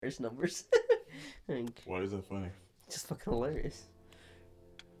hilarious numbers. Why is that funny? Just fucking hilarious.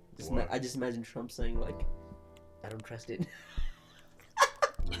 Why? I just imagine Trump saying like, "I don't trust it."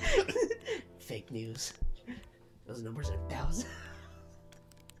 Fake news. Those numbers are thousands.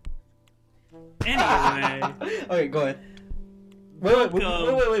 Anyway. Okay, go ahead.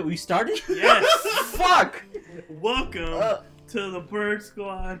 Wait. We started? Yes. Fuck. Welcome to the Bird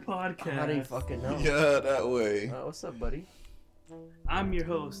Squad podcast. I didn't fucking know. Yeah, that way. What's up, buddy? I'm your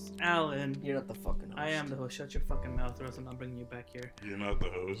host, Alan. You're not the fucking host. I am the host. Shut your fucking mouth, or else I'm not bringing you back here. You're not the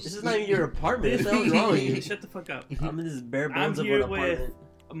host. This is not even your apartment. What the hell's wrong with you? Shut the fuck up. I'm in this bare I'm bones of an here apartment.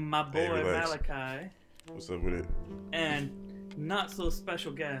 with my boy Hey, relax. Malachi What's up with it? and not so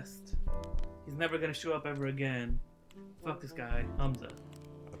special guest. He's never gonna show up ever again. Fuck this guy, Hamza.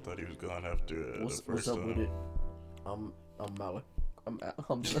 I thought he was gone after the What's first up time. with it? I'm Malik. I'm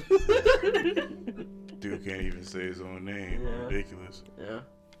Dude can't even say his own name. Yeah. Ridiculous. Yeah.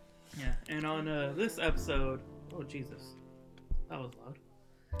 Yeah, and on this episode, oh Jesus, that was loud.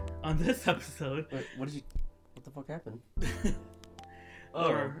 On this episode, Wait, what the fuck happened?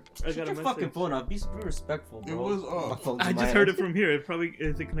 or I Shut got a your message. fucking phone off. Be respectful, bro. It was My off. phone's I in my just heard hand. it from here. It probably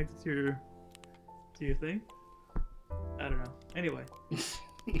is it connected to your thing? I don't know. Anyway,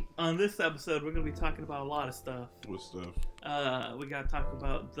 on this episode, we're gonna be talking about a lot of stuff. What stuff? We gotta talk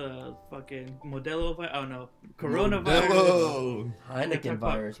about the fucking coronavirus. Modelo. We gotta Heineken talk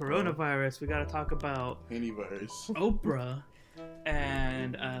virus. about bro. coronavirus. We gotta talk about Henny virus. Oprah,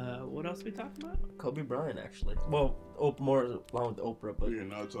 and what else we talking about? Kobe Bryant, actually. Well, more along with Oprah, but We're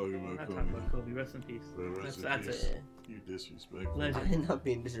not talking We're about not Kobe. talking about Kobe. Rest in peace. Rest That's in peace. it. You disrespectful. Legend. I'm not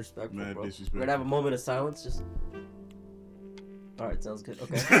being disrespectful, Mad bro. disrespectful. We're gonna have a moment of silence. Just. All right, sounds good.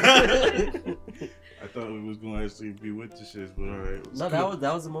 Okay. I thought we was gonna actually be with the shit, but alright. No,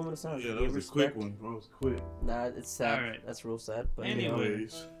 that was a moment of silence. Yeah, that Give was a quick respect. one. That was quick. Nah, it's sad. All right. That's real sad. But you know. Anyway.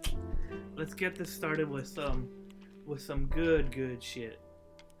 Anyways, Let's get this started with some good shit.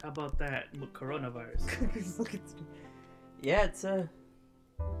 How about that? Coronavirus. Look at. Yeah, it's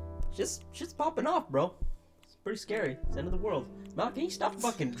just popping off, bro. It's pretty scary. It's the end of the world. Mal, can you stop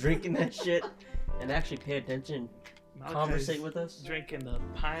fucking drinking that shit and actually pay attention? Malakai's Conversate with us. Drinking the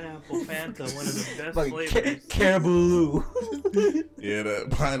pineapple Fanta, one of the best Fucking flavors. Caribou. yeah, that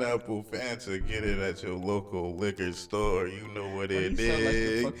pineapple Fanta, get it at your local liquor store. You know what it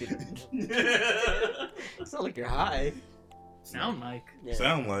You sound like is. you're You sound like you're high. Sound like. Yeah.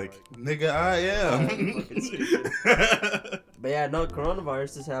 Sound like, nigga, I am. Fucking stupid. But yeah, no,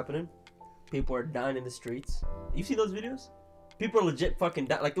 coronavirus is happening. People are dying in the streets. You see those videos? People are legit fucking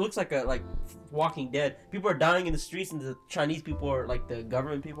dying. Like, it looks like Walking Dead. People are dying in the streets, and the Chinese people are, like, the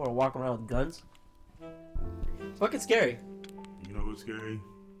government people are walking around with guns. It's fucking scary. You know what's scary?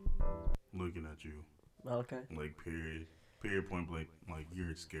 Looking at you. Malachi. Like, period. Period, point blank. Like,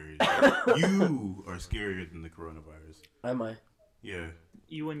 you're scary. You are scarier than the coronavirus. Am I? Yeah,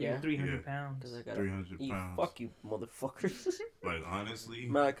 You and your Yeah. 300 Yeah. pounds. Because I got 300 you. pounds. Fuck you, motherfuckers. Like, honestly.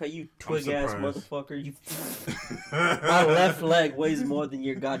 Malachi, you twig ass surprised. motherfucker. You. My left leg weighs more than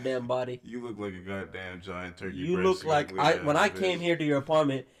your goddamn body. You look like a goddamn giant turkey. You breast, look like ugly when ass I bitch. came here to your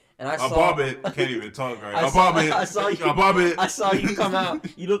apartment and I A saw. bobbit can't even talk right. I A saw- bobbit. I saw you- A bobbit. I saw you come out.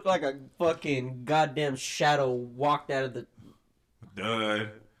 You look like a fucking goddamn shadow walked out of the.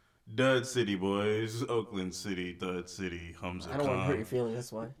 Dud City, boys. Oakland City, Dud City. Hamza I don't want to hurt your Khan. feelings.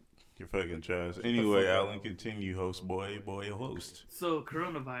 That's why. You're fucking trash. Anyway, fuck up. Alan, continue, host boy, host. So,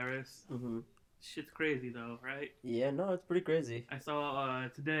 coronavirus. Mm-hmm. Shit's crazy, though, right? Yeah, no, it's pretty crazy. I saw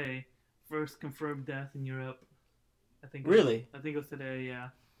today, first confirmed death in Europe. I think. Really? I think it was today, yeah.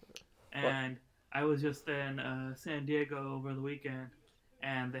 And I was just in San Diego over the weekend,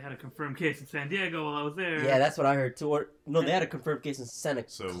 and they had a confirmed case in San Diego while I was there. Yeah, that's what I heard too. Or, no, they had a confirmed case in Santa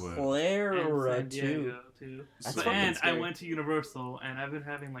So, Clara and San too. Diego, too. That's So- fucking And I scary. went to Universal, and I've been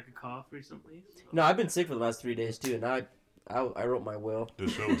having like a cough recently. So. No, I've been sick for the last 3 days too, and I wrote my will. The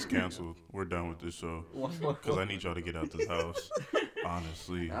show is canceled. We're done with this show. Because I need y'all to get out this house.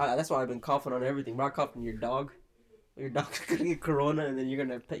 Honestly. That's why I've been coughing on everything. Bro, I coughed on your dog. Your dog's gonna get corona, and then you're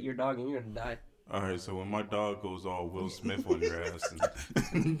gonna pet your dog, and you're gonna die. Alright, so when my dog goes all Will Smith on your ass,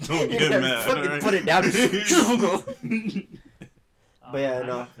 and don't You're get gonna mad. fucking Alright? put it down. But yeah, I'm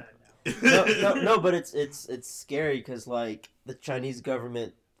no. upset now. no, but it's scary because like the Chinese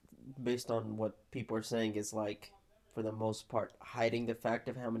government, based on what people are saying, is like for the most part hiding the fact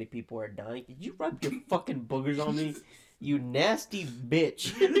of how many people are dying. Did you rub your fucking boogers on me, you nasty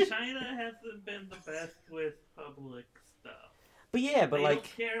bitch? China hasn't been the best with public stuff. But yeah, but They like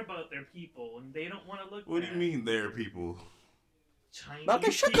don't care about their people, and they don't want to look. What do you bad. mean, there, people? Chinese.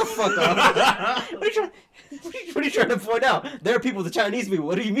 Okay, shut the people fuck live in up. China. What are you trying to point out? There are people, the Chinese people.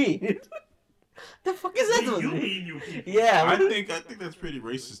 What do you mean? The fuck is that? What do you supposed to mean, you people? Yeah, I what- think that's pretty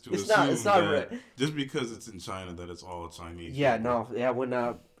racist to It's assume not- it's not that right. just because it's in China that it's all Chinese. Yeah, people. no, yeah.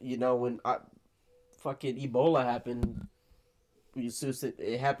 When fucking Ebola happened, we assumed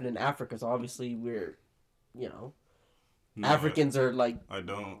it happened in Africa. So obviously we're, No, Africans are like, I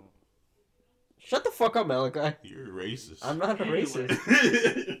don't. shut the fuck up, Malachi. You're racist. I'm not a Anyway.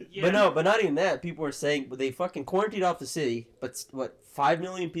 racist. Yeah. But no, but not even that. People are saying they fucking quarantined off the city, but what? 5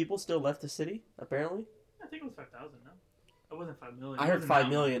 million people still left the city apparently. I think it was 5,000. No, it wasn't 5 million. I It heard wasn't 5 that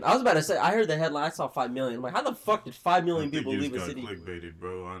million. much. I was about to say. I heard the headline. I saw 5 million. I'm like, how the fuck did 5 I million think people you leave just a got city? clickbaited,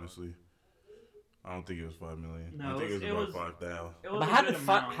 bro. Honestly, I don't think it was 5 million. No, I think it it was was- about 5,000. It was But a how good did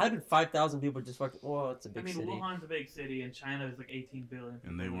amount. how did 5,000 people just fucking? Well, it's a I big mean, city. Wuhan's a big city, and China is like 18 billion.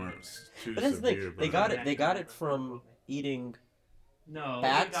 And they weren't too But that's the severe. thing. They but- got it. They got it from eating No,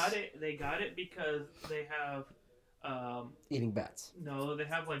 Bats? They got it because they have, eating bats, no, they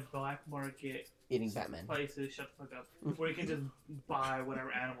have like black market eating Batman. places. Shut the fuck up. Where you can just buy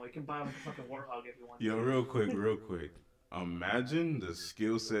whatever animal. You can buy like a fucking warthog if you want. Yo, real quick. Imagine the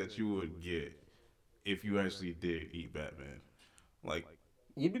skill set you would get if you actually did eat Batman. Like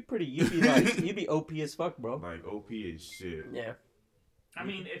You'd be pretty. You'd be OP as fuck, bro. OP as shit. Yeah. I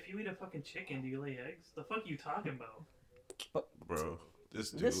mean, if you eat a fucking chicken, do you lay eggs? The fuck you talking about? Bro.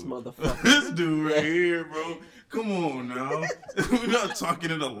 This dude. This motherfucker. This dude right here, bro. Come on now. We're not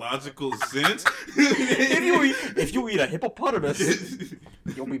talking in a logical sense. if you eat a hippopotamus,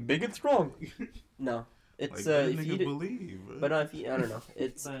 you'll be big and strong. No, it's like, if you eat it, believe, bro. but if you, I don't know.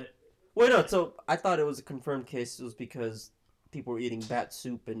 It's But wait no. So I thought it was a confirmed case. It was because people were eating bat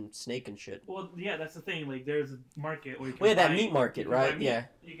soup and snake and shit. well, yeah, that's the thing. Like, there's a market where you can Well, yeah, buy, that meat market, you can buy right? meat. Yeah.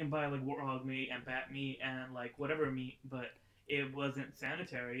 You can buy like warthog meat and bat meat and like whatever meat, but it wasn't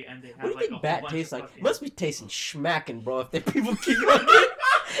sanitary, and they had What do you like a think whole bat bunch tastes of like? fucking- Must be tasting schmacking, bro. If the people keep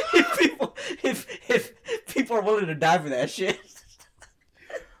if people are willing to die for that shit.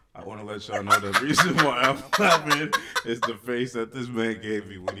 I want to let y'all know the reason why I'm laughing is the face that this man gave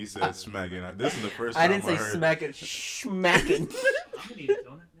me when he said smacking. This is the first time I didn't say heard. smacking, schmacking. I'm gonna eat a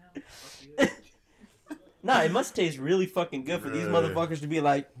donut now. Fuck you. Nah, it must taste really fucking good for these motherfuckers to be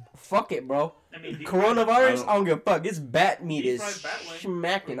like, fuck it, bro. I mean, Coronavirus, I don't give a fuck. This bat meat deep is fried bat wing.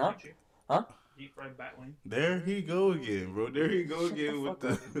 schmacking, huh? Huh? Deep fried bat wing. There he go again, bro. There he go Shut again the with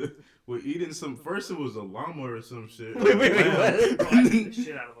fuck the with eating some. First it was a llama or some shit. Wait, what? Bro, I eat the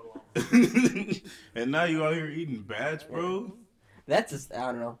shit out of a llama. And now you out here eating bats, bro. That's just,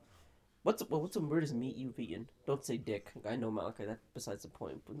 I don't know. What's the weirdest meat you've eaten? Don't say dick. I know Malachi. That's besides the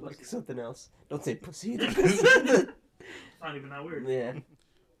point. But like something else. Don't say pussy. Either. It's not even that weird. Yeah.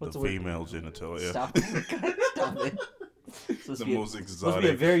 What's The weird? female genitalia. Stop it. Stop it. Supposed The to be most supposed to be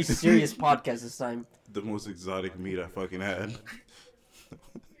a exotic. very serious podcast this time. The most exotic meat I fucking had.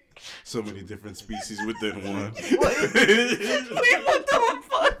 So many different species within one. What the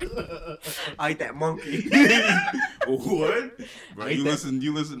fuck? I ate that monkey. What? Bro, I ate you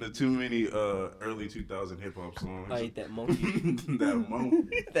that- listen to too many early 2000 hip hop songs. I ate that monkey. That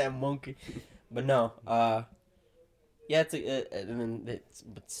monkey. That monkey. But no, yeah, it's and then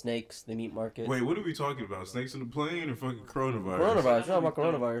but snakes, the meat market. Wait, what are we talking about? Snakes in the plane or fucking coronavirus? Coronavirus. No, about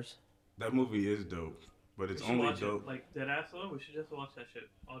coronavirus. That movie is dope, but it's We should only watch dope. it. Like, dead ass though, we should just watch that shit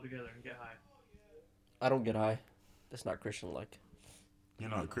all together and get high. I don't get high. That's not Christian like. You're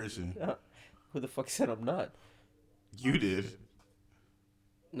not Christian. Who the fuck said I'm not? You did.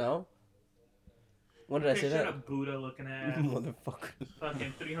 No. When did I say Picture that? a Buddha looking at Motherfucker.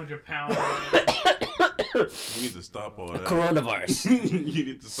 fucking 300 pounds. You need to stop all that. Coronavirus. You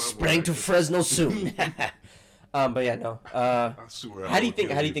need to stop. Sprang all to that. Fresno soon. But yeah, no. I swear. How do you think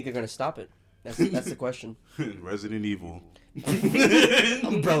they're gonna stop it? That's the question. Resident Evil.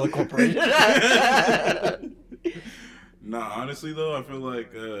 Umbrella Corporation. Nah, honestly though, I feel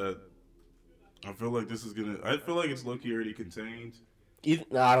like this is gonna. I feel like it's low-key already contained.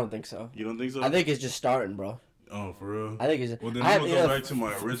 No, I don't think so. You don't think so? I think it's just starting, bro. Oh, for real? I think it's. Well, then I I'm have, gonna go back to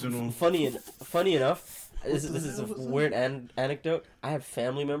my original. Funny enough. This is a weird anecdote. I have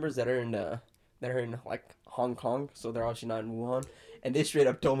family members that are in like Hong Kong, so they're obviously not in Wuhan, and they straight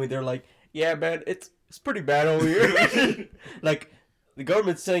up told me they're like, yeah, man, it's pretty bad over here. Like. The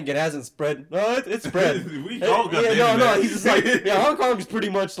government's saying it hasn't spread. No, it's spread. We all got yeah, the no, internet. he's just like, yeah, Hong Kong's pretty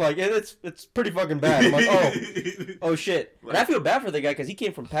much like, it's pretty fucking bad. I'm like, oh shit. And I feel bad for the guy because he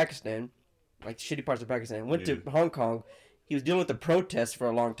came from Pakistan, like shitty parts of Pakistan. Went to Hong Kong. He was dealing with the protests for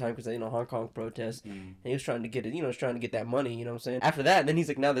a long time because Hong Kong protests, and he was trying to get it. Was trying to get that money. You know what I'm saying? After that, and then he's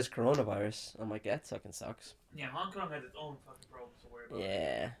like, now there's coronavirus. I'm like, that fucking sucks. Yeah, Hong Kong has its own fucking problems.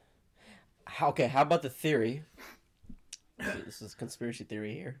 Yeah. Okay, how about the theory? This is conspiracy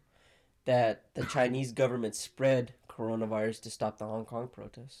theory here. That the Chinese government spread coronavirus to stop the Hong Kong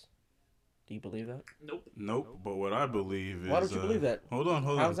protests. Do you believe that? Nope. But what I believe is. Why don't you believe that? Hold on.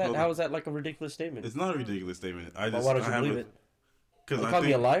 How is that like a ridiculous statement? It's not a ridiculous statement. Why don't you believe it? Because You call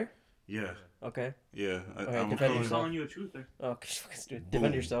me a liar? Yeah. Okay. Yeah. Okay, defend I'm yourself. calling you a truther. Oh,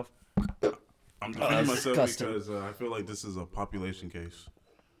 defend yourself. I'm defending myself disgusting. because I feel like this is a population case.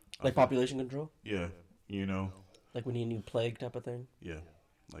 Like population control? Yeah. You know. Like we need a new plague type of thing? Yeah.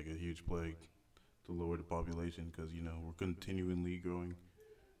 Like a huge plague to lower the population because, you know, we're continually growing.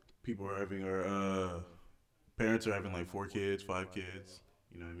 People are having parents are having like 4 kids, 5 kids.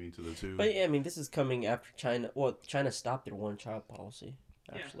 You know what I mean? To the 2. But yeah, I mean, this is coming after China. Well, China stopped their one-child policy,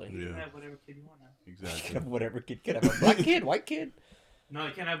 actually. You can have whatever kid you want now. You Exactly. can have whatever kid. You can have a black kid, white kid. No,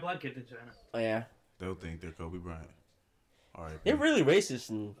 you can't have black kids in China. Oh, yeah. They'll think they're Kobe Bryant. All right. They're really racist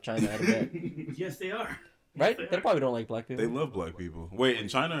in China, I bet. Yes, they are. Right? Yes, They probably don't like black people. They love black people. Wait, in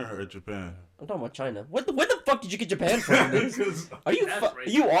China or Japan? I'm talking about China. Where the fuck did you get Japan from? Dude? Are you That's racist.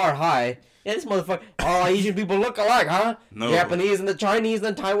 you are high. Yeah, this motherfucker. All Asian people look alike, huh? No. Japanese and the Chinese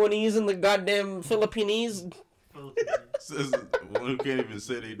and the Taiwanese and the goddamn Philippines. One who can't even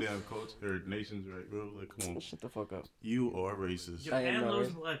say they damn culture or nations right, bro. Like, come on. Shut the fuck up. You are racist. I am Japan not loves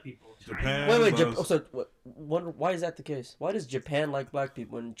racist. black people. Japan Wait. loves- So, why is that the case? Why does Japan like black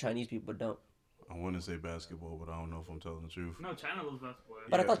people and Chinese people don't? I want to say basketball, but I don't know if I'm telling the truth. No, China loves basketball.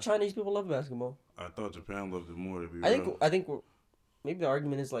 But I Yeah. thought Chinese people love basketball. I thought Japan loved it more. To be I real. think maybe the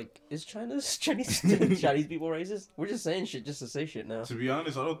argument is like, is Chinese Chinese people racist? We're just saying shit just to say shit now. To be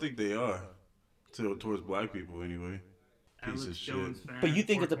honest, I don't think they are. Towards black people, anyway. Piece Alex of shit. Jones fan, But you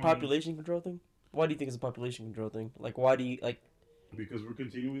think it's a 420. population control thing? Why do you think it's a population control thing? Like, why do you like? Because we're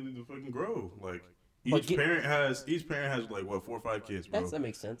continuing to fucking grow. Like But each parent has like what 4 or 5 kids, bro. That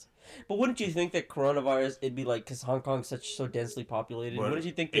makes sense. But wouldn't you think that coronavirus? It'd be like because Hong Kong's so densely populated. But Wouldn't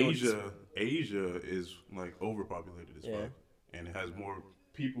you think they Asia is like overpopulated as Yeah. fuck, and it has more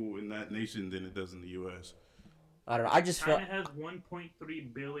people in that nation than it does in the U.S. I don't know. I just felt China has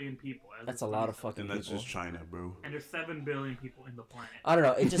 1.3 billion people. that's a lot of fucking And that's people. just China, bro. And there's 7 billion people in the planet. I don't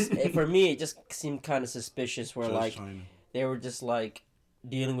know. It just for me, it just seemed kind of suspicious. Where Just like China. they were just like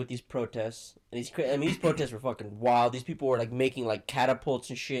dealing with these protests, and these protests were fucking wild. These people were like making like catapults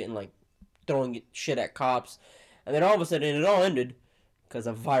and shit, and like throwing shit at cops, and then all of a sudden it all ended because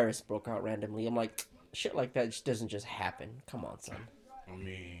a virus broke out randomly. I'm like, shit like that just doesn't just happen. Come on, son. I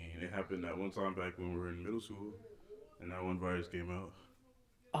mean, it happened that one time back when we were in middle school, and that one virus came out.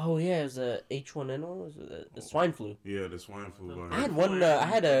 Oh yeah, it was a H1N1. Was it the swine flu? Yeah, the swine flu virus. I had one. I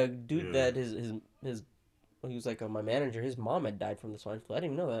had a dude Yeah. that his he was like my manager. His mom had died from the swine flu. I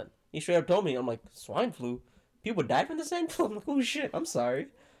didn't even know that. He straight up told me. I'm like, swine flu? People died from the swine flu? I'm like, oh shit. I'm sorry.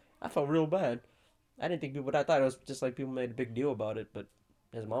 I felt real bad. I didn't think people. I thought it was just like people made a big deal about it, but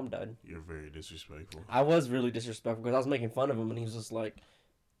his mom died. You're very disrespectful. I was really disrespectful because I was making fun of him, and he was just like,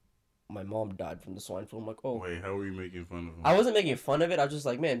 my mom died from the swine flu. I'm like, oh. Wait, how were you making fun of him? I wasn't making fun of it. I was just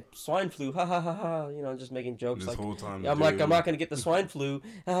like, man, swine flu, ha ha ha ha. You know, just making jokes. This like, whole time, I'm like, I'm not gonna get the swine flu.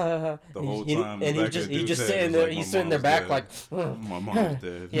 Ha ha ha. The whole He- time, and the he back just of the he dude's just head sitting was there. like, He's "My sitting in their mom's back dead. like, My mom's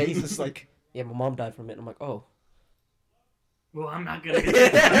dead. yeah. He's just like, yeah, my mom died from it. I'm like, oh. Well, I'm not gonna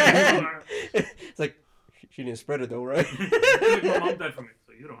get that anymore. It's like she didn't spread it though, right? Like, my mom died from it,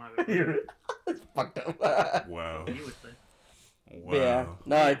 so you don't have it. It's fucked up. Wow. You would say. Wow. But yeah,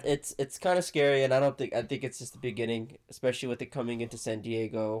 no, it's kind of scary, and I think it's just the beginning, especially with it coming into San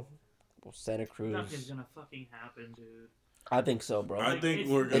Diego, or Santa Cruz. Nothing's gonna fucking happen, dude. I think so, bro. I think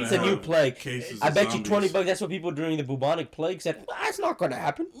we're gonna It's a new have plague. cases I of bet you zombies. $20. That's what people during the bubonic plague said. It's not gonna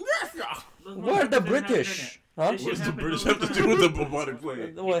happen. Those Where are the motherfuckers didn't British? Huh? This What does the happened British all have the to time. do with the bubonic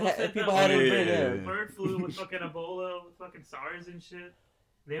plague? People had it in Britain. yeah, Yeah. yeah. Bird flu with fucking Ebola, with fucking SARS and shit.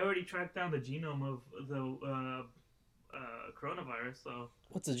 They already tracked down the genome of the coronavirus, so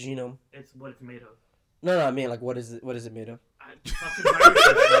What's a genome? it's what it's made of. No, I mean like what is it? What is it made of? Fucking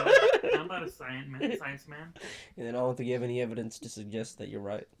viruses, bro. I'm not a science man. And then I don't think you have any evidence to suggest that you're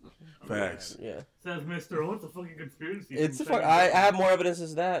right. Facts. Yeah, Says Mr. What's a fucking conspiracy? it's a fuck. I have more evidence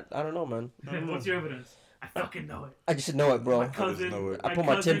as that. I don't know, man. What's your evidence? I fucking know it. I just know it, bro. My cousin, know it. I put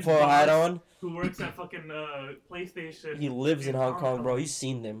my cousin's tinfoil hat boss, on. who works at fucking PlayStation. He lives in Hong Kong, bro. He's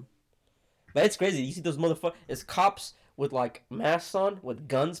seen them. But it's crazy. You see those motherfuckers? It's cops with like masks on, with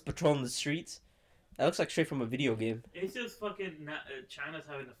guns, patrolling the streets. That looks like straight from a video game. It's just fucking China's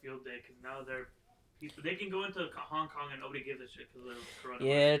having a field day because now they can go into Hong Kong and nobody gives a shit because of coronavirus.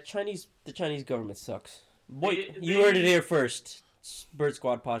 Yeah, the Chinese government sucks. Boy, They- you heard it here first. Bird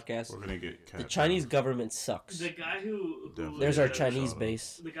Squad podcast. We're gonna get The Chinese government sucks. The guy who Definitely. There's our the- Chinese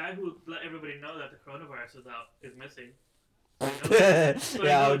base. The guy who let everybody know that the coronavirus is missing. So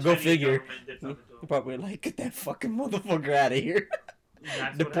Yeah, the go Chinese figure. government did something to him. Probably like, get that fucking motherfucker out of here. That's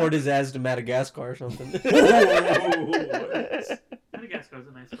what Deport his ass to Madagascar or something. Madagascar's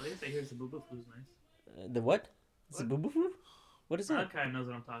a nice place. I hear Zabuba Flu's nice. The what? Is it Boo Boo Foo? What is that? Malachi knows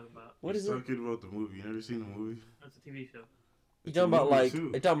what I'm talking about. What is it? Talking about the movie. You never seen the movie? That's a TV show. You talking about like?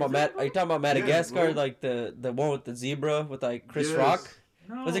 Too. You talking about Are you talking about Madagascar? bro. Like the one with the zebra with like Chris Yes. Rock?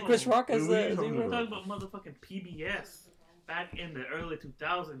 No. Was it Chris Rock as What are the you talking zebra? I'm talking about motherfucking PBS. Back in the early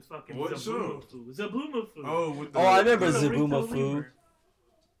 2000s, fucking What show? Zaboomafu. Oh, with the, Oh, I remember The Zaboomafu. lemur.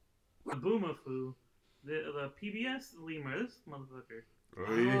 Zaboomafu. The PBS lemur, this motherfucker.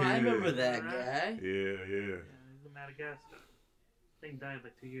 Oh, yeah. I remember that guy. Yeah, yeah. Yeah, he's in Madagascar. Thing died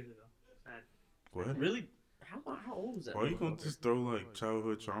like 2 years ago. Sad. What? Really? How old was that? Why you gonna motherfucker? just throw like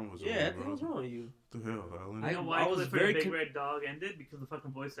childhood traumas? Yeah, on me, what the hell's bro? wrong with you? What the hell, Alan? You know I why was Clifford very the Big con- Red Dog ended? Because the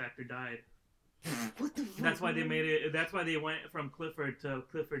fucking voice actor died. What the fuck? That's why they made it. That's why they went from Clifford to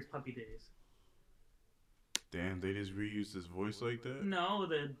Clifford's Puppy Days. Damn, they just reused his voice like that? No,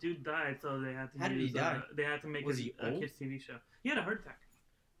 the dude died, so they had to. How did he use, die? They had to make Was a he old? kids TV show. He had a heart attack.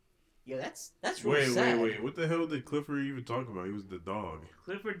 Yeah, that's really Wait, sad. wait. What the hell did Clifford even talk about? He was the dog.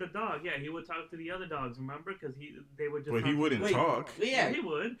 Clifford the dog. Yeah, he would talk to the other dogs. Remember? Because they would just. But he talk- wouldn't Wait. talk. Yeah, He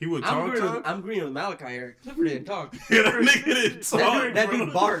would. He would I'm talk agreeing, to with, I'm agreeing with Malachi here. Clifford didn't talk. Yeah, that nigga didn't talk, That bro.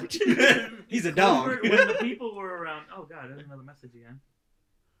 dude barked. He's a dog. Clifford, when the people were around. Oh God, there's another message again.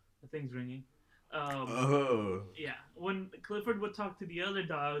 The thing's ringing. Oh. Yeah, when Clifford would talk to the other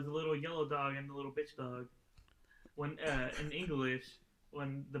dogs, the little yellow dog and the little bitch dog, when in English,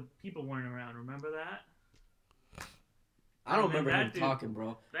 when the people weren't around, remember that? I don't And then remember that him dude- talking,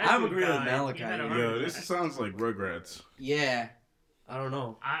 bro. that I'm dude agreeing with died. Malachi. He had a here. heart Yo, attack. this sounds like Rugrats. Yeah, I don't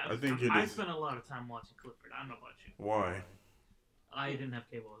know. I think it I is. spent a lot of time watching Clifford. I don't know about you. Why? I didn't have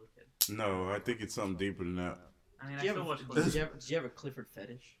cable as a kid. No, I think it's something deeper than that. I mean, I Did you, still ever, watch did, Clifford. did you have a Clifford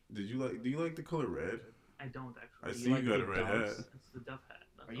fetish? Do you like the color red? I don't I actually. see like you got a big red dogs? hat. It's the Duff hat.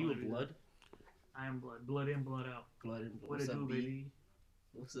 That's Are the you a only reason. blood? I am blood. Blood in, blood out. Blood and What what's it up, do, B? baby?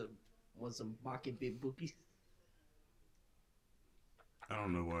 What's up? Want some bucket big bookies? I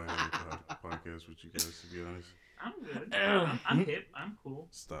don't know why I have a podcast with you guys, to be honest. I'm good. I'm hip. I'm cool.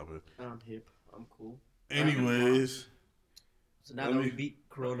 Stop it. I'm hip. I'm cool. Anyways, So now Let that me- we beat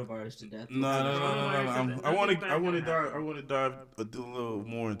coronavirus to death. no. Coronavirus, I want that's to dive a little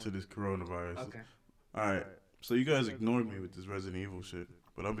more into this coronavirus. Okay. All right. So you guys ignored me with this Resident Evil shit,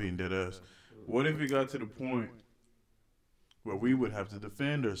 but I'm being dead ass. What if it got to the point where we would have to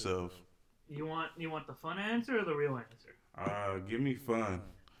defend ourselves? You want the fun answer or the real answer? Give me fun.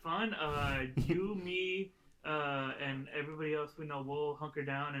 Fun. You, me, and everybody else we know will hunker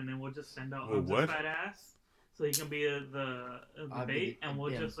down, and then we'll just send out Well, Hugs' what? fat ass, so he can be the I'll be bait, the and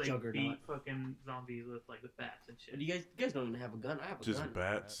we'll damn just like juggernaut. beat fucking zombies with bats and shit. You guys don't even have a gun. I have a Just gun.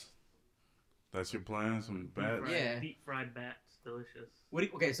 bats. That's your plan? Some bats? Yeah. Deep fried bats, delicious.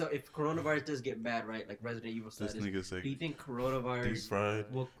 Okay, so if coronavirus does get bad, right, like Resident Evil This status, nigga say do you think deep coronavirus fried.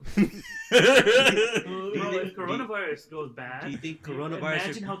 will? Bro, think- if coronavirus goes bad, do you think you coronavirus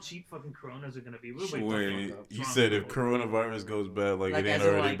imagine should- how cheap fucking Coronas are gonna be. We're way Wait, fucking you up. said if coronavirus goes bad, like it ain't as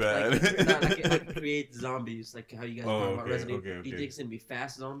in, already bad. like create zombies, like how you guys Oh, talk about okay, Resident Evil. okay, Do you okay. think it's gonna be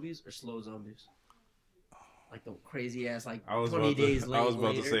fast zombies or slow zombies? Like the crazy ass, like I was 20 about days to, later. I was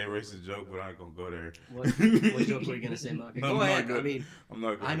about to say a racist joke, but I ain't gonna go there. What joke were you gonna say, Malaki? I'm Go not ahead. gonna- I mean, I'm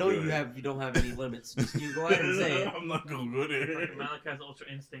not gonna I know go you there. don't have any limits. Just you go ahead and say it. I'm not gonna go there. Fucking Malachi's ultra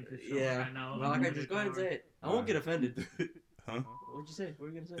instinct is showing Yeah. right now. Malaki, just go ahead and say it. I won't get offended. Huh? What'd you say? What were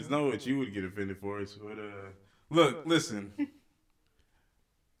you gonna say? It's not what you would get offended for. It's what Look, listen.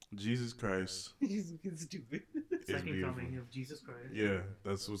 Jesus Christ He's looking stupid. is Second beautiful. coming of Jesus Christ. Yeah,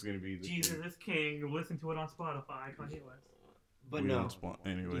 that's what's gonna be. The Jesus is King. Listen to it on Spotify. Kanye West. But We no. don't spawn- Do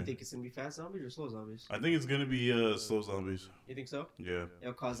Anyway, you think it's gonna be fast zombies or slow zombies? I think it's gonna be slow zombies. You think so? Yeah.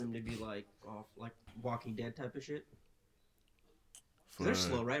 It'll cause them to be like off, like Walking Dead type of shit. 'Cause For- they're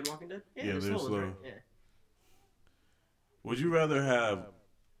slow, right? Walking Dead. Yeah, they're ones, slow. right? Yeah. Would you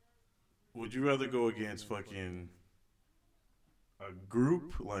rather go against fucking a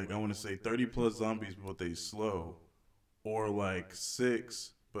group, like I want to say 30 plus zombies, but they slow, or like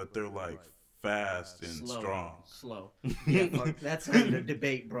 6, but they're like fast and Slow. strong? Slow. Yeah, fuck, that's not even a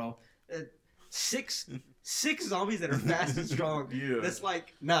debate, bro. Six zombies that are fast and strong. Yeah. That's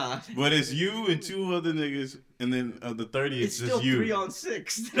like nah. But it's you and 2 other niggas, and then of the 30, It's it's still just you. 3 on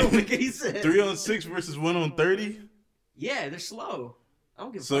 6. That don't make any sense. 3 on 6 versus 1 on 30. Yeah, they're slow. I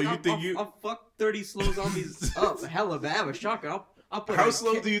don't give a So fuck. I'll fuck 30 slow zombies up. Hell if I have a shotgun, I'll put. How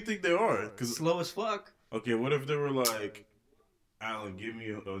slow do you think they are? Cause slow as fuck. okay, what if they were like, Alan, give me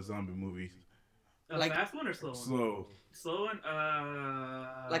a zombie movie. A Like- fast one or slow one? Slow. Slow one.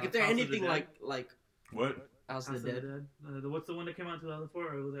 Like if they're House of the anything Dead. like What? House of the Dead. What's the one that came out in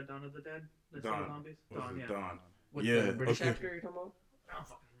 2004? Or was that Dawn of the Dead? That's Dawn. zombies. What's Dawn, it? yeah. Dawn. With Yeah, the British okay. actor you're talking about? I don't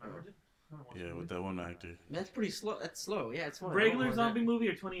fucking remember. I don't watch Yeah, movies. with that one actor. That's pretty slow. That's slow. Yeah, it's fine. I don't Regular mind zombie that. movie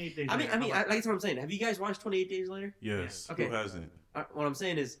or 28 Days I mean, Later? like that's what I'm saying. Have you guys watched 28 Days Later? Yes. Okay. Who hasn't? What I'm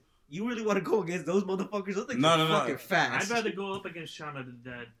saying is, you really want to go against those motherfuckers? Those things No, are no, no. fucking fast. I'd rather go up against Shaun of the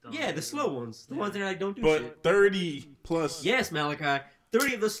Dead. Yeah, the slow ones. The ones that like don't do But shit. 30 plus. Yes, Malachi.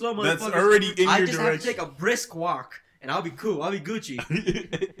 30 of the slow motherfuckers. That's already in I your just direction. have to take a brisk walk, and I'll be cool. I'll be Gucci.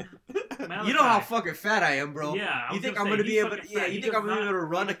 Malachi. You know how fucking fat I am, bro. Yeah, I you was think gonna I'm say, gonna be he's able? fucking Yeah, fat. you He think does I'm gonna be able to not-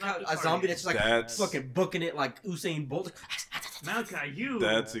 run he does not a do zombie cardio. that's like That's- fucking booking it like Usain Bolt? Malachi, you.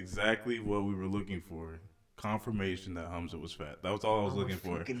 That's exactly what we were looking for. Confirmation that Hamza was fat. That was all I was Oh my looking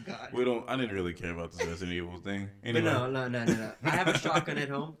for. fucking God. I didn't really care about this Resident Evil thing. But Anyway, no. I have a shotgun at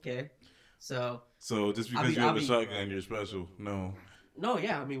home. Okay, so so just because you have a shotgun, you're special. No. no,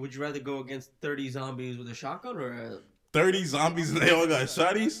 yeah. I mean, would you rather go against 30 zombies with a shotgun or a 30 zombies and they all got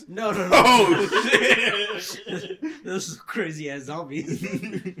shotties? no? Oh shit! Those crazy ass zombies.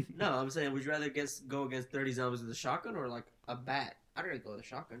 No, I'm saying, would you rather go against 30 zombies with a shotgun or like a bat? I'd rather go with a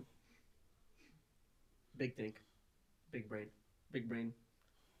shotgun. Big think, big brain.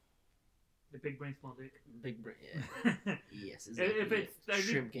 The big brain, small dick. Big brain. Yeah. Yes. If it's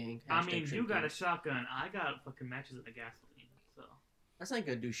shrimp gang. I mean, hashtag you shrimp got gang. a shotgun. I got fucking matches and a gasoline. So That's not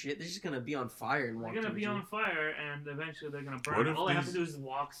gonna do shit. They're just gonna be on fire and walk. they're gonna towards be you. on fire, and eventually they're gonna What burn. if All I have to these- do is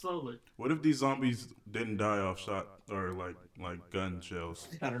walk slowly. What if these zombies didn't die off shot or like gun shells?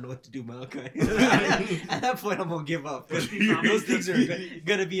 I don't know what to do, Malachi. At that point, I'm gonna give up. What if these zombies Those things just- are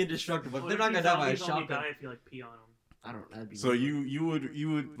gonna be indestructible. What They're if not these gonna die by a zombies only shotgun. die if you like pee on them. I don't. That'd be So you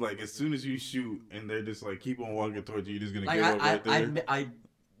would like as soon as you shoot and they're just like keep on walking towards you, you're just gonna like give up right there. I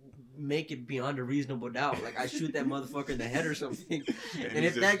make it beyond a reasonable doubt. Like I shoot that motherfucker in the head or something, and he's if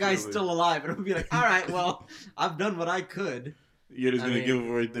just that guy's chilling. still alive, it'll be like, all right, well, I've done what I could. You're just I gonna mean- give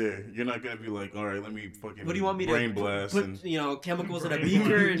up right there. You're not gonna be like, all right, let me fucking What do you want me to brain blast put? and Chemicals in a Brain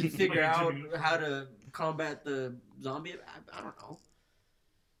beaker and blast. figure out how to combat the zombie? I don't know.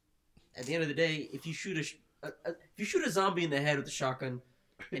 At the end of the day, if you shoot a zombie in the head with a shotgun,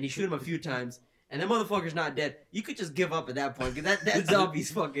 and you shoot him a few times, and that motherfucker's not dead, you could just give up at that point. Cause that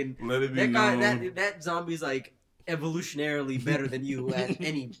zombie's fucking. let it be That guy, known. that zombie's like evolutionarily better than you at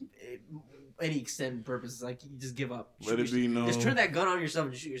any extent and purposes. Like you just give up. Let it be known Just turn that gun on yourself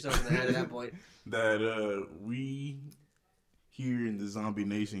and shoot yourself in the head at that point. that we here in the zombie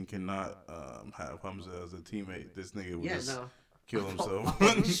nation cannot have Hamza as a teammate. This nigga would Yeah, just no. kill himself.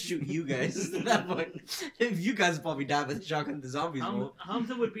 I'll just shoot you guys at that point. If you guys probably die with the shotgun, the zombies won't.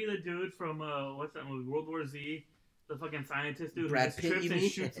 Hamza would be the dude from what's that movie? World War Z. The fucking scientist dude Brad who just Pitt, trips you and mean?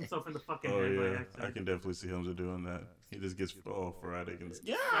 shoots himself in the fucking Oh head by yeah, I accident. can definitely see Hamza doing that. He just gets all Friday and just,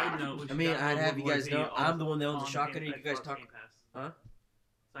 Side note, we I should mean, download I'd have World you War guys Z know, I'm the one that owns on the shotgun, Game- and you guys Xbox talk. Game Pass. Huh?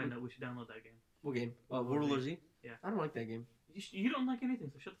 Side note, we should download that game. What game? World War Z? Yeah. I don't like that game. You don't like anything,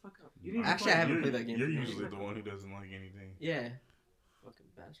 so shut the fuck up. You didn't even Actually, play I it. haven't You're- played that game. You're usually the one who doesn't like anything. Yeah. Fucking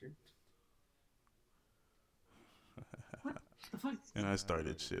bastard. The fuck? And I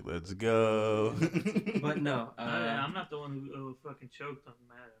started shit. Let's go. But no. I'm not the one who fucking choked on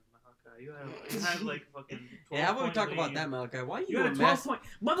Madden. Malachi. You had like fucking 12 Yeah, how about we point talk about lead. that, Malachi? Why You you had a a 12 mess? point.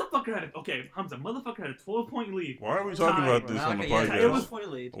 Motherfucker had a. Okay, Hamza. Motherfucker had a 12-point lead. Why are we talking about this on the Malachi, yeah, It podcast? was-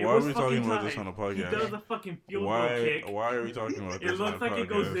 point lead. It Why are was we talking fucking about this tied. on the He podcast? does a fucking field goal Why? kick. Why are we talking about this It on looks the like it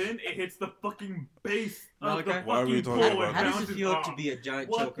goes podcast? in. It hits the fucking base of the Malachi? Why are we fucking talking pole about and How does it bounces feel off. to be a giant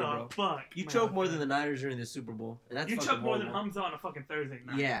What choker, the bro? fuck? You choke more than Malachi? the Niners during the Super Bowl, and that's You fucking choke more than horrible. Hamza on a fucking Thursday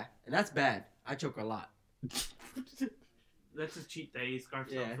night. Yeah, and that's bad. I choke a lot. That's just cheat day. You scarf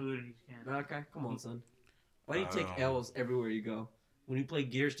Yeah. some food and you can't. Malachi, come on, son. Why do you take Wow. L's everywhere you go? When you play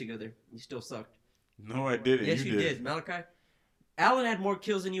Gears together, you still sucked. No, I didn't. Yes, you did, Malachi. Alan had more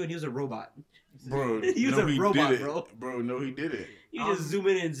kills than you, and he was a robot. Bro, He was no, a he robot, didn't. bro. Bro, no, he didn't. You just zoom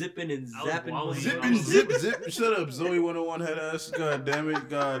in and zip in and I was zapping. walling Zip you and out. zip, zip. Shut up, Zoe 101 head ass. God damn it.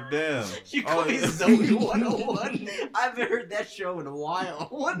 God damn. You call me yeah. Zoe 101? I haven't heard that show in a while.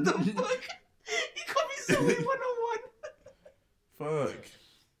 What the fuck? You call me Zoe 101? Fuck.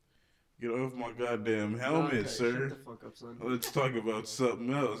 Get off my goddamn helmet, Malachi, sir. Shut the fuck up, son. Let's talk about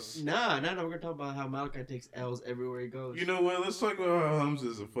something else. Nah, we're gonna talk about how Malachi takes L's everywhere he goes. You know what? Let's talk about how Hamza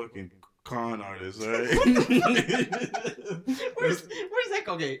is a fucking con artist, right? where's that?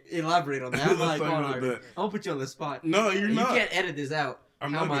 Okay, elaborate on that. How am I a Let's talk con about artist? that. I'm gonna put you on the spot. No, you're You not. can't edit this out.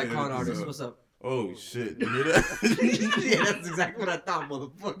 I'm How not am I a gonna con edit this artist? out. What's up? Oh shit! You hear that? Yeah, that's exactly what I thought,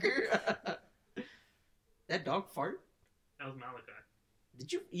 motherfucker. That dog fart? That was Malachi.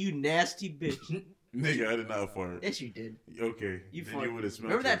 Did you? You nasty bitch. Nigga, I did not fart. Yes, you did. Okay, You then farted. you would have smelled.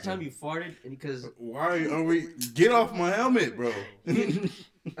 Remember that it. time you farted? And because Why are we? Get off my helmet, bro.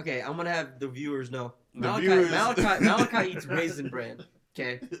 okay, I'm gonna have the viewers know. The Malachi, viewers- Malachi eats Raisin Bran.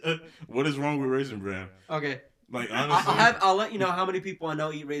 Okay. What is wrong with Raisin Bran? Okay. Like honestly, I'll let you know how many people I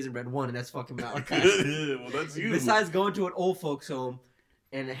know eat Raisin Bran. One, and that's fucking Malachi. well, that's you. Besides going to an old folks home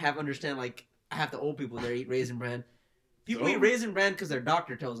and understand like half the old people there eat Raisin Bran. People So? eat Raisin Bran because their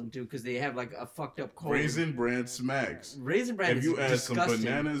doctor tells them to because they have like a fucked up cold. Raisin Bran smacks. Raisin Bran If is you add disgusting. some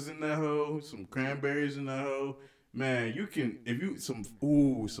bananas in that hoe, some cranberries in that hoe, man, you can. If you some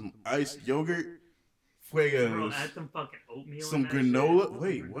iced yogurt, Bro, fuegos, add some fucking oatmeal. some in that granola. shit.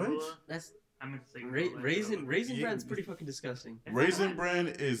 Wait, Granola. what? That's I meant to say granola. Raisin Yeah. Bran's pretty fucking disgusting. It's Raisin not. Bran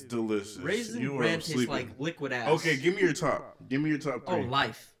is delicious. Raisin you Bran are tastes sleeping. like liquid ass. Okay, give me your top. Give me your top Oh, three.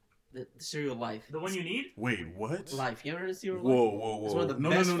 Life. The cereal Life. The one you need? Wait, what? Life. You ever heard of cereal Whoa, Life? whoa, It's whoa! one of the No,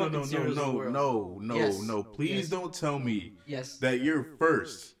 best no, no, fucking no, cereals in the world. no, Yes. no! Please Yes. don't tell me Yes. that your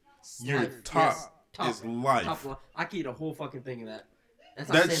first, your Life. top Yes. Top. is Life. Top one. I could eat a whole fucking thing of that. That's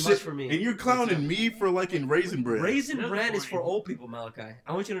not That saying shit, much for me. and you're clowning me for liking Raisin Bran. Raisin That's Bran is fine. for old people, Malachi.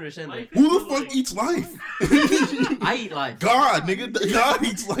 I want you to understand Life that. is Who the for, fuck like- eats Life? I eat Life. God, nigga, God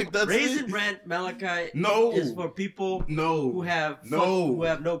eats Life. That's Raisin it. Bran, Malachi, No. is for people No, who have No. who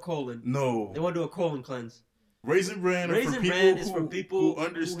have no colon. no. They want to do a colon cleanse. Raisin Bran are for Raisin people Bran is who, for people who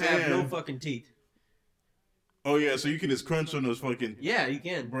understand. who have no fucking teeth. Oh yeah, so you can just crunch on those fucking Yeah, you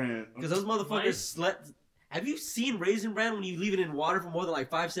can. bran. Because those motherfuckers Life- slept. Have you seen Raisin Bran when you leave it in water for more than like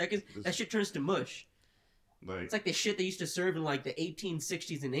 5 seconds? That shit turns to mush. Like, It's like the shit they used to serve in like the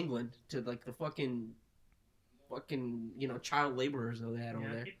 1860s in England to like the fucking child laborers that they had over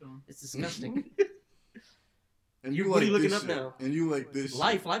Yeah, there. keep going. It's disgusting. and what are you like looking this up shit. now? And you like this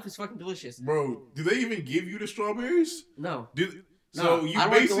Life is fucking delicious. shit. Bro, do they even give you the strawberries? No, Do no. so you I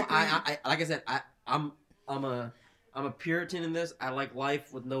like basically I like I said, I'm a Puritan in this. I like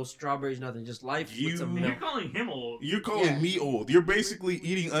Life with no strawberries, nothing. Just Life You- with some You're milk. calling him old. you're calling Yeah. me old. You're basically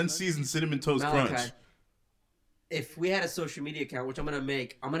eating unseasoned cinnamon toast Malachi, crunch. if we had a social media account, which I'm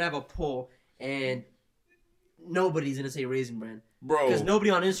gonna have a poll, and nobody's gonna say Raisin Bran Bro, because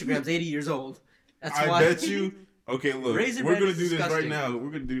nobody on Instagram's 80 years old. That's I why. bet you. Okay, look, Raisin we're Bran gonna is do this right disgusting. now. We're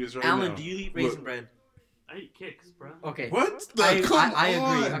gonna do this right now. Alan, do you eat Raisin Look. Bran? I eat kicks, bro. Okay. What? The, I come agree.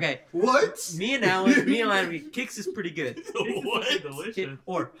 on. Okay. What? Me and Alan, Kicks is pretty good. Kicks is What? fucking delicious.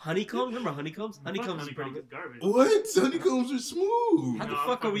 Or honeycombs. Remember honeycombs? Fuck Honeycombs is pretty honeycombs good. is garbage. What? Honeycombs are smooth. How the No, I'm fuck are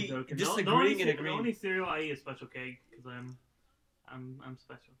fucking we joking. disagreeing the only, and The agreeing? only cereal I eat is Special K because I'm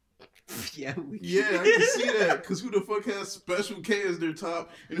special. Yeah. Yeah, I can see that. Cause who the fuck has Special K as their top,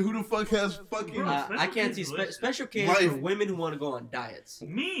 and who the fuck has fucking Bro. I Special can't K see is delicious. Special K is for Life. women who want to go on diets.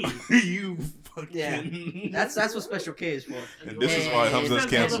 Me. you fucking? Yeah. That's what Special K is for. And this is why And- Hamza's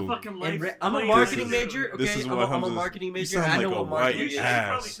and- canceled. I'm a marketing major. Okay, This is I'm why a Hamza's- marketing you major. sound I like know a what marketing white is. ass.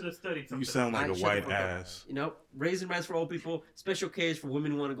 probably should have studied something. You sound like I a shut white the fuck up. ass. You know, Raisin Bran's for old people. Special K is for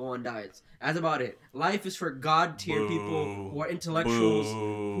women who want to go on diets. That's about it. Life is for god tier Boo. people who are intellectuals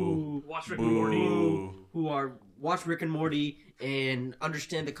Boo. Watch Rick and Morty. Boo. who are watch Rick and Morty and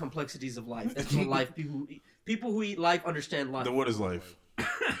understand the complexities of life. That's what life people who eat life understand life. Then what is life?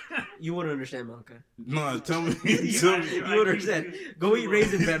 You wouldn't understand, Malachi. No, tell me. You- tell I- me. You would understand. Go eat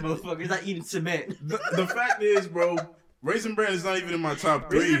Raisin Bran, motherfucker. It's not eating cement. The fact is, bro, Raisin Bran is not even in my top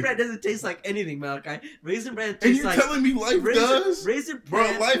 3. Raisin Bran doesn't taste like anything, Malachi. Raisin Bran And tastes you're like telling me life does? Raisin Bro,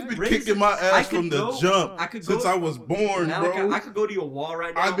 Bran. life been Raisin- kicking my I ass could from the go- jump I could since go- I was born, Malachi, bro. I could go to your wall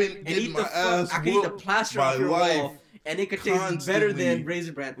right now I've been and getting eat the my ass I could eat the whooped plaster by off your life wall, and it could taste better constantly. than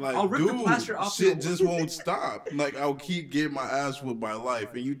Raisin Bran. Like, I'll rip dude, the plaster off your shit just won't stop. Like, I'll keep getting my ass whooped by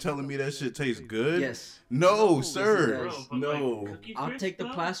life, and you telling me that shit tastes good? Yes. No, Yes, it sir. does. Bro, but No. like, Cookie I'll Crisp, take the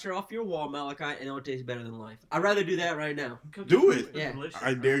though? plaster off your wall, Malachi, and it'll taste better than life. I'd rather do that right now. Cookie Do Crisp it. is Yeah. delicious,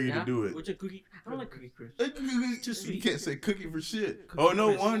 I bro. dare you Yeah? to do it. Which a cookie? I don't like Cookie Crisp. Too Too sweet. You can't say cookie for shit. Cookie Oh, no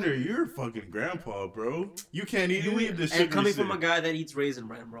crisp. wonder. You're a fucking grandpa, bro. You can't eat any of the shit. And coming from a guy that eats Raisin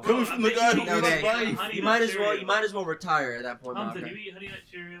Bran, bro. Coming from the guy who Okay. eats life. Honey You Nut might as well. Cheerios. You might as well retire at that point, Hamza, do Malachi. you eat Honey Nut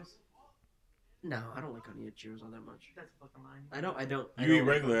Cheerios? No, I don't like Honey Nut Cheerios all that much. That's fucking lying. I don't. You eat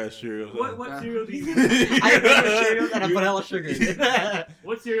regular ass Cheerios. What huh? what Uh, cereal do you eat? I eat regular Cheerios and I You- put hella sugar in it.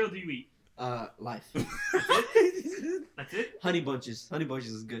 What cereal do you eat? Life. That's it? Honey Bunches. Honey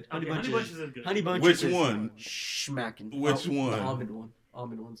Bunches is good. Okay, Honey Bunches is good. Honey Bunches. Which is one? Smacking. Which The one? almond one.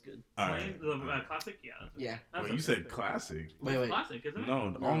 Almond one's good. All Plain, right. the classic, yeah. Yeah. That's Well, you said classic. Wait. classic, isn't it? No,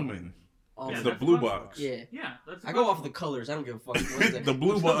 No. almond. Almond. It's Yeah, the that's blue classic. box. Yeah. Yeah, that's. I go off of the colors. I don't give a fuck. What is it? The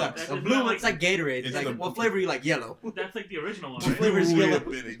blue box. The blue one, it's like Gatorade. It's It's like, the- what flavor you like? Yellow. That's like the original one, What right? flavor is Wait yellow? a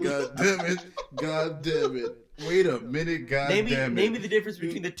minute. God damn it. God damn it. Wait a minute. God Name damn me it. the difference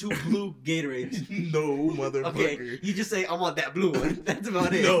between the two blue Gatorades. No, motherfucker. Okay, you just say I want that blue one. That's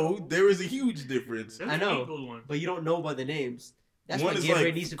about it. No, there is a huge difference. There's I know. an blue one. But you don't know by the names. That's One why is Gatorade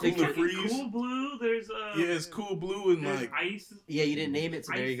like needs to Cooler fix it. Freeze. Cool blue. There's Yeah, it's cool blue and there's like. ice. Yeah, you didn't name it,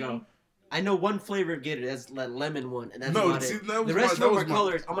 so there you go. Icing. I know one flavor of Gatorade. That's the lemon one, and that's No, about see, it. that was The rest my- of that them are was my-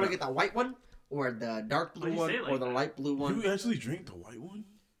 colors. I'm gonna get the white one, or the dark blue Why'd you one, say it like or the that? light blue one. You actually drink the white one?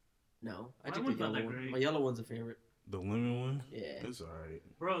 No, I White took the one's not yellow that one. great. My yellow one's a favorite. The lemon one? Yeah. It's alright.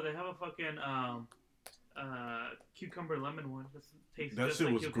 Bro, they have a fucking cucumber lemon one. That tastes That just shit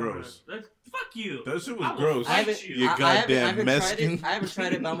like was cucumber. gross. That's fuck you. That shit I was will gross. fight I haven't, you. You I goddamn haven't tried Mexican. it. I haven't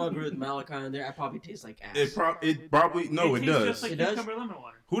tried it, but I'm gonna agree with Malachi on there. I probably taste like ass. It probably no, it tastes does. Just like It does? cucumber lemon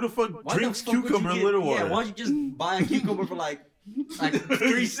water. Who the fuck Why the drinks fuck would you cucumber get- little water? Yeah, why don't you just buy a cucumber for like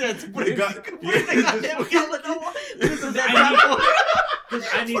 3 cents? Put It it got- in yeah. goddamn gallon of water. Put it in some I tap need- water. Cause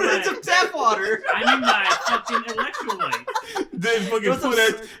I need Put it in my, some tap water. I need my fucking electrolyte. Then fucking Put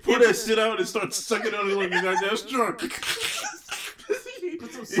some- pull that shit out and start sucking on it like you goddamn struck.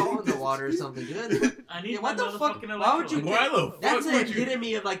 Put some salt in the water or something, dude. I need Yeah, my what the fuck? motherfucking Why would you- electrolyte. Why the fuck That's the would you?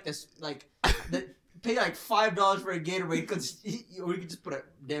 epitome of like this, like pay like $5 for a Gatorade because or you could just put a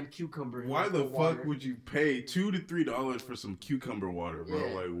damn cucumber in Why the water. fuck would you pay $2 to $3 for some cucumber water, bro?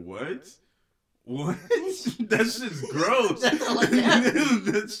 Yeah. Like what? What? That shit's gross. That's all I got.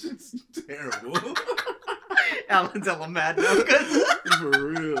 That shit's terrible. Alan's hella mad now. 'cause- For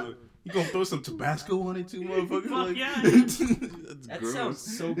real. You gonna throw some Tabasco on it too, motherfucker? Fuck Like, yeah. That's That gross.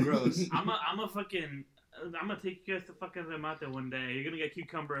 sounds so gross. I'm gonna take you guys to fucking Remate one day. You're gonna get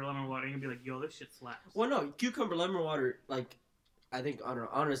cucumber and lemon water. You're gonna be like, yo, this shit slaps. Well, no, cucumber lemon water. Like, I think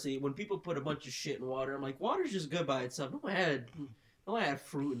honestly, when people put a bunch of shit in water, I'm like, water's just good by itself. No, I had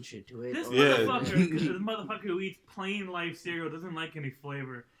fruit and shit to it. This Or- Yeah. motherfucker who eats plain life cereal doesn't like any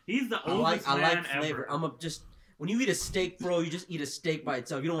flavor. He's the I oldest like man flavor. ever. When you eat a steak, bro, you just eat a steak by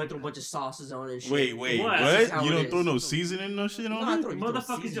itself. You don't want to throw a bunch of sauces on it and shit. Wait, What? what? That's just how You it don't is. throw no seasoning no shit No, on I it? throw-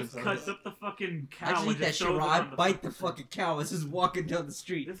 Motherfucker seasonings just on cuts it. up the fucking cow I just and eat that just shit throws raw. it I on the bite the fucking cow as it's walking down the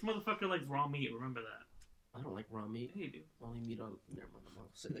street. This motherfucker likes raw meat. Remember that. I don't like raw meat. Yeah, you do. Only meat on. Never mind. I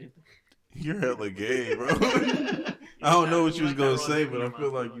won't say anything. You're hella gay, bro. I don't know what you was like gonna that raw say, meat in but I your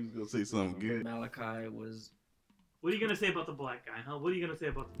feel mouth. like you was gonna say something good. Malachi was What are you gonna say about the black guy, huh? What are you gonna say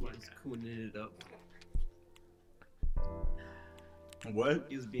about the black guy? cooning it up. What?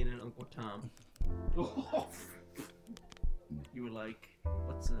 He was being an Uncle Tom. You were like,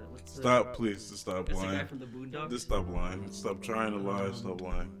 what's Stop, please. Just stop That's the guy lying. from the Boondocks. Just stop lying. Stop trying to lie. Stop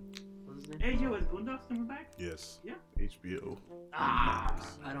lying. What's his name? Hey, yo, is Boondocks coming back? Yes. Yeah. HBO. Ah.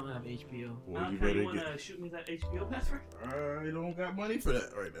 I don't have HBO. Well, you Okay, better you wanna get. shoot me that HBO password? I don't got money for that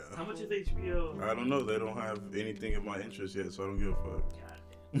right How now. much is HBO? I don't know. They don't have anything of my interest yet, so I don't give a fuck.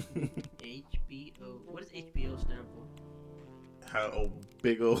 God. HBO. What does HBO stand for? How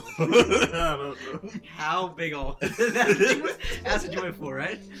big old? I don't know. How big old? That's what you went for,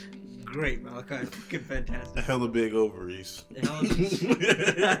 right? Great, Malachi. Fucking fantastic. Hella big ovaries. Hell,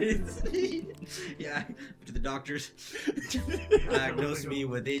 yeah, to the doctors. Diagnosed me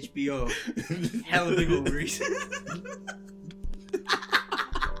with HBO. Hella big ovaries.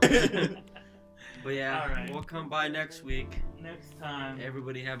 But yeah, Alright. we'll come by next week. Next time.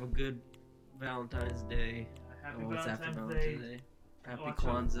 Everybody have a good Valentine's Day. Happy What's after Valentine's Valentine's Day. Day? Happy Watch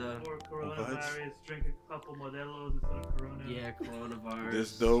out Kwanzaa. for coronavirus. Drink a couple Modelos instead of Corona. Yeah, coronavirus.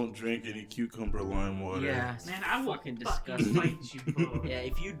 Just don't drink any cucumber lime water. Yeah, Man, I will fucking fucking disgusting. fight you, bro. Yeah,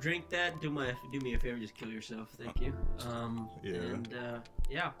 if you drink that, do me a favor, just kill yourself. Thank you. Yeah. And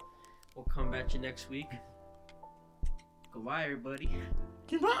yeah, we'll come at you next week. Goodbye, everybody.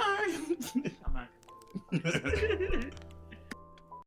 Goodbye. I'm not.